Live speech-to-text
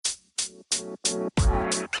Well,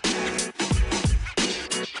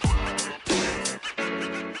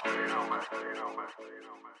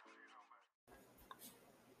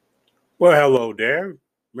 hello there.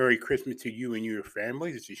 Merry Christmas to you and your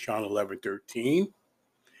family. This is Sean 1113,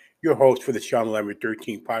 your host for the Sean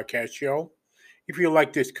 1113 podcast show. If you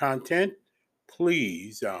like this content,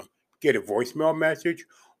 please get a voicemail message,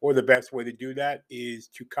 or the best way to do that is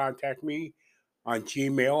to contact me on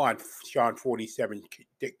Gmail on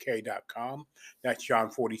Sean47k.com. That's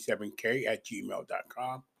Sean47k at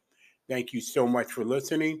gmail.com. Thank you so much for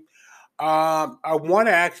listening. I want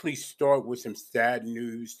to actually start with some sad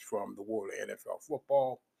news from the world of NFL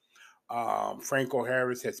football. Franco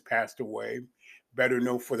Harris has passed away, better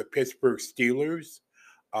known for the Pittsburgh Steelers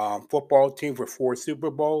football team for 4 Super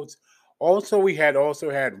Bowls. Also, he had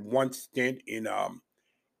one stint in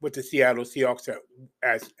with the Seattle Seahawks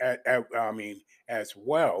as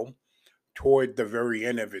well toward the very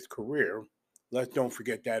end of his career. Let's don't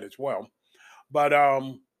forget that as well. But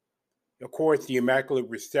of course, the Immaculate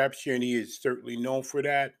Reception, he is certainly known for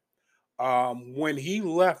that. When he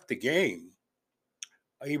left the game,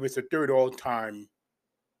 he was the third all-time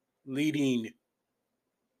leading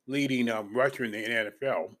rusher in the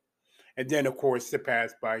NFL, and then of course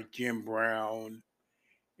surpassed by Jim Brown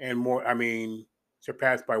and more.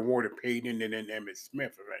 Surpassed by Walter Payton and then Emmitt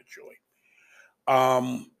Smith eventually.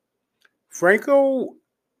 Franco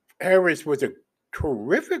Harris was a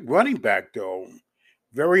terrific running back, though,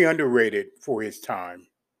 very underrated for his time.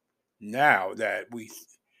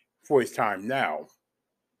 For his time now.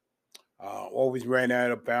 Always ran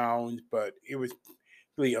out of bounds, but it was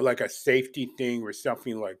really like a safety thing or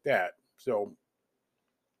something like that. So,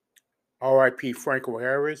 R.I.P. Franco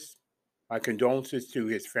Harris. My condolences to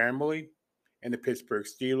his family and the Pittsburgh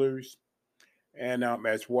Steelers, and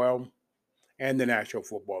as well, and the National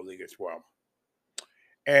Football League as well.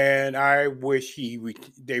 And I wish the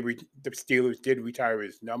Steelers did retire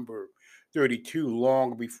his number 32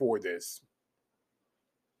 long before this.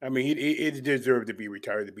 I mean, it deserved to be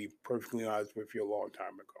retired, to be perfectly honest with you, a long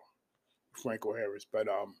time ago, Franco Harris. But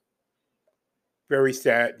very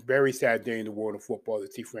sad day in the world of football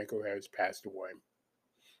to see Franco Harris passed away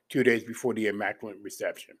 2 days before the Immaculate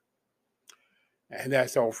Reception. And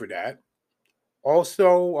that's all for that.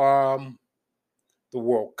 Also, the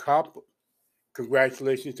World Cup.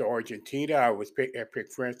 Congratulations to Argentina. I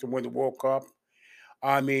picked France to win the World Cup.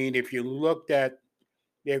 I mean, if you looked at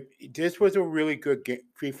this was a really good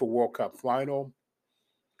FIFA World Cup final,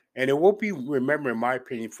 and it will be remembered, in my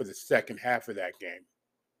opinion, for the second half of that game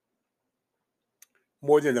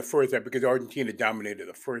more than the first half, because Argentina dominated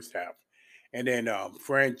the first half, and then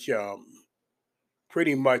French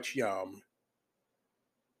pretty much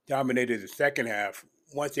dominated the second half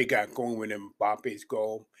once they got going with Mbappe's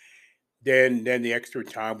goal. Then the extra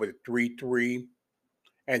time with a 3-3,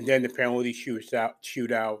 and then the penalty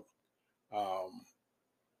shootout. Um,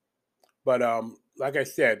 but like I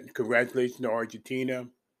said, congratulations to Argentina.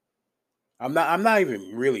 I'm not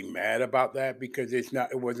even really mad about that because it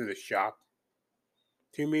wasn't a shock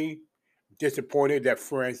to me. Disappointed that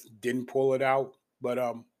France didn't pull it out, but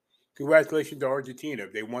congratulations to Argentina.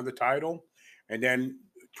 They won the title, and then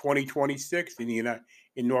 2026 in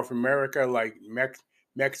North America, like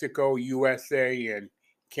Mexico, USA, and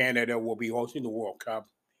Canada will be hosting the World Cup,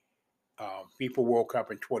 FIFA World Cup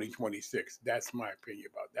in 2026. That's my opinion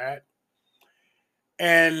about that.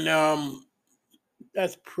 And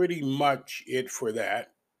that's pretty much it for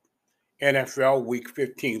that. NFL Week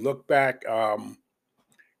 15 look back.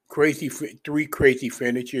 Three crazy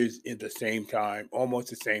finishes at the same time, almost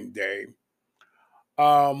the same day.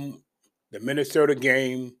 The Minnesota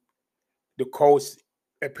game, the Colts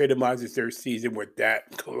epitomizes their season with that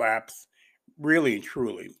collapse, really and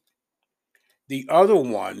truly. The other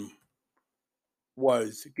one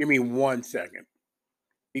was, give me 1 second.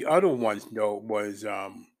 The other one, though, was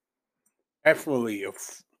definitely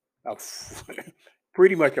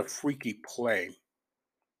pretty much a freaky play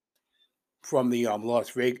from the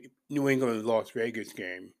New England Las Vegas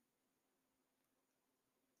game.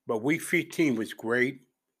 But Week 15 was great.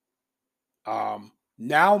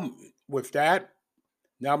 Now with that,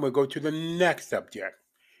 now I'm going to go to the next subject,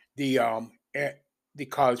 the the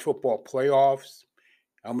college football playoffs.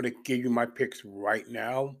 I'm going to give you my picks right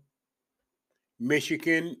now.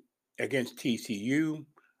 Michigan against TCU.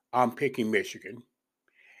 I'm picking Michigan.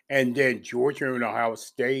 And then Georgia and Ohio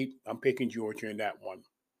State. I'm picking Georgia in that one.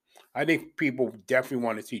 I think people definitely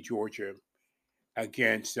want to see Georgia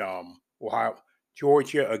against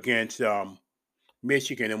Georgia against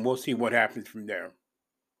Michigan, and we'll see what happens from there.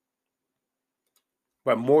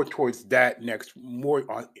 But more towards that a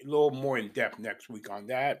little more in depth next week on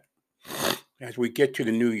that. as we get to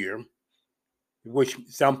the new year, which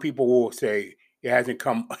some people will say it hasn't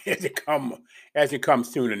come, hasn't come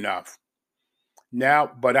soon enough. Now,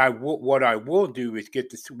 but what I will do is get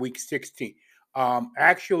this week 16.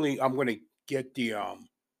 Actually, I'm going to get the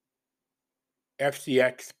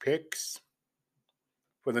FCX picks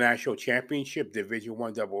for the national championship, Division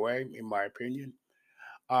One AA, in my opinion.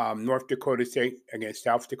 North Dakota State against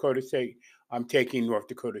South Dakota State. I'm taking North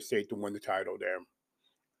Dakota State to win the title there.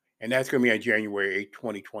 And that's going to be on January 8th,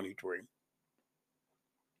 2023.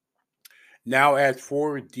 Now, as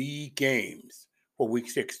for the games for Week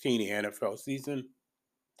 16 in the NFL season,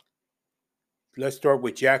 let's start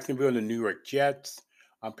with Jacksonville and the New York Jets.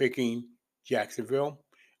 I'm picking Jacksonville.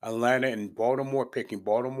 Atlanta and Baltimore, picking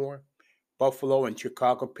Baltimore. Buffalo and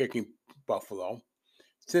Chicago, picking Buffalo.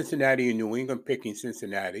 Cincinnati and New England, picking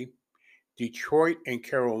Cincinnati. Detroit and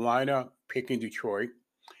Carolina, picking Detroit.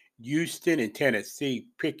 Houston and Tennessee,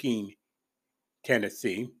 picking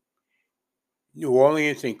Tennessee. New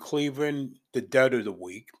Orleans and Cleveland, the dud of the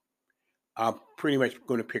week. I'm pretty much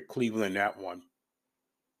going to pick Cleveland that one.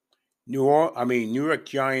 New York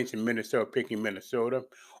Giants and Minnesota, picking Minnesota.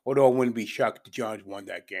 Although I wouldn't be shocked if the Giants won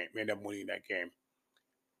that game, end up winning that game.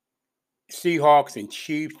 Seahawks and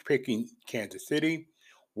Chiefs, picking Kansas City.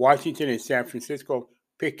 Washington and San Francisco,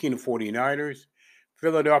 picking the 49ers.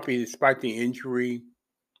 Philadelphia, despite the injury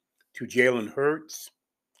to Jalen Hurts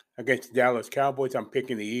against the Dallas Cowboys, I'm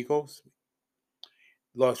picking the Eagles.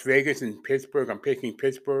 Las Vegas and Pittsburgh, I'm picking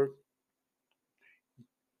Pittsburgh.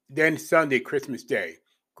 Then Sunday, Christmas Day,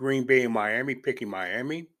 Green Bay and Miami, picking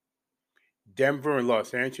Miami. Denver and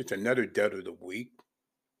Los Angeles, another dud of the week.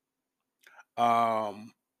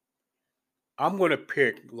 I'm going to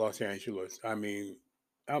pick Los Angeles. I'm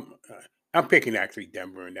picking actually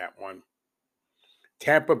Denver in that one.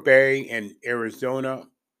 Tampa Bay and Arizona,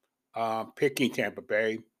 picking Tampa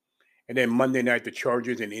Bay. And then Monday night, the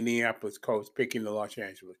Chargers and Indianapolis Colts, picking the Los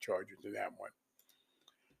Angeles Chargers in that one.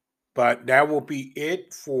 But that will be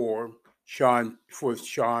it for Sean the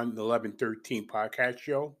 1113 podcast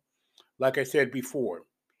show. Like I said before,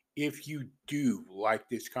 if you do like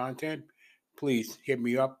this content, please hit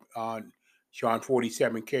me up on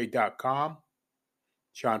Sean47k.com,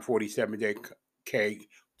 Sean47k,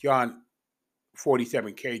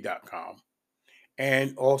 John47k.com.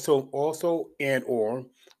 And also, or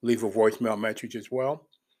leave a voicemail message as well.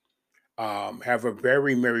 Have a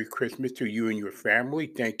very Merry Christmas to you and your family.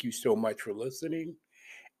 Thank you so much for listening.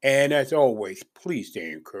 And as always, please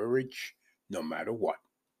stay encouraged no matter what.